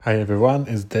Hi everyone,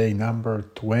 it's day number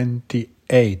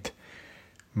 28.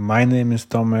 My name is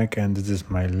Tomek and this is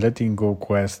my letting go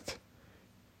quest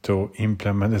to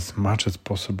implement as much as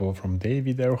possible from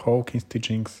David R. Hawkins'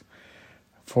 teachings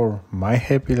for my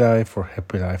happy life,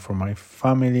 for my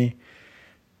family,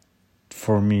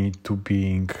 for me to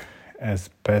being as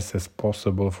best as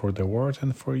possible for the world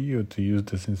and for you to use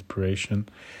this inspiration.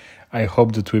 I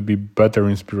hope that will be better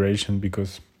inspiration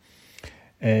because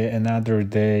another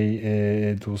day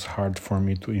it was hard for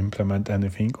me to implement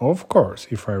anything. Of course,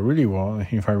 if I really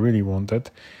wanted,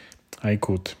 I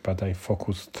could, but I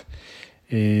focused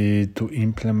to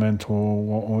implement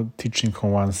or teaching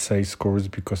on one sales course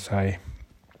because I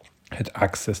had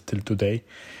access till today,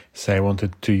 so I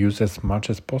wanted to use as much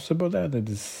as possible. That it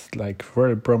is like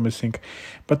very promising,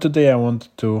 but today I wanted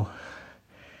to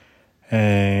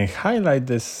highlight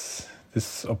this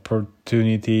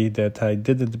opportunity that I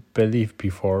didn't believe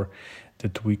before,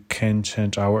 that we can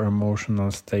change our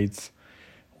emotional states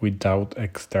without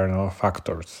external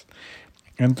factors.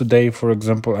 And today, for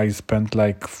example, I spent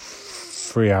like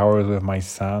 3 hours with my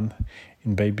son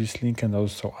in baby sleep, and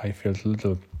also I felt a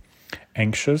little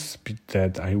anxious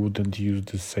that I wouldn't use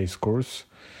this sales course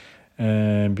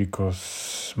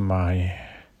because my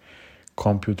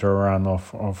computer ran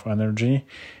off energy.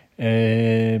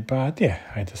 But yeah,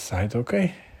 I decided,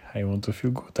 okay, I want to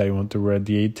feel good. I want to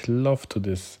radiate love to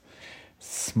this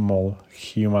small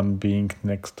human being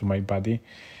next to my body.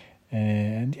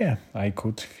 And yeah, I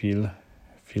could feel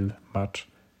much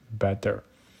better.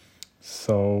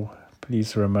 So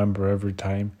please remember every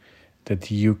time that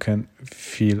you can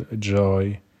feel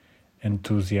joy,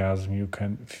 enthusiasm, you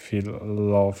can feel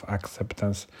love,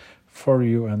 acceptance for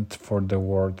you and for the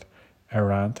world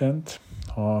around. And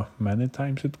many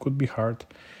times it could be hard,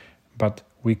 but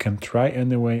we can try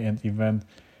anyway, and even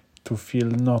to feel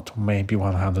not maybe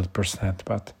 100%,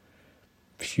 but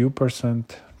few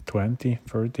percent,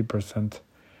 20-30%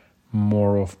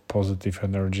 more of positive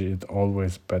energy. It's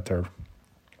always better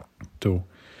to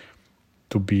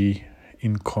be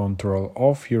in control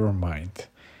of your mind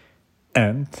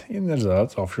and in the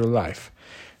results of your life.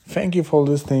 Thank you for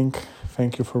listening.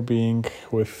 Thank you for being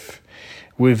with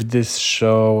this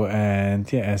show.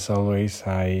 And yeah, as always,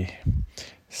 I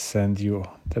send you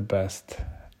the best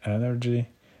energy,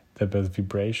 the best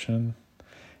vibration,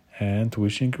 and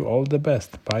wishing you all the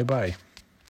best. Bye bye.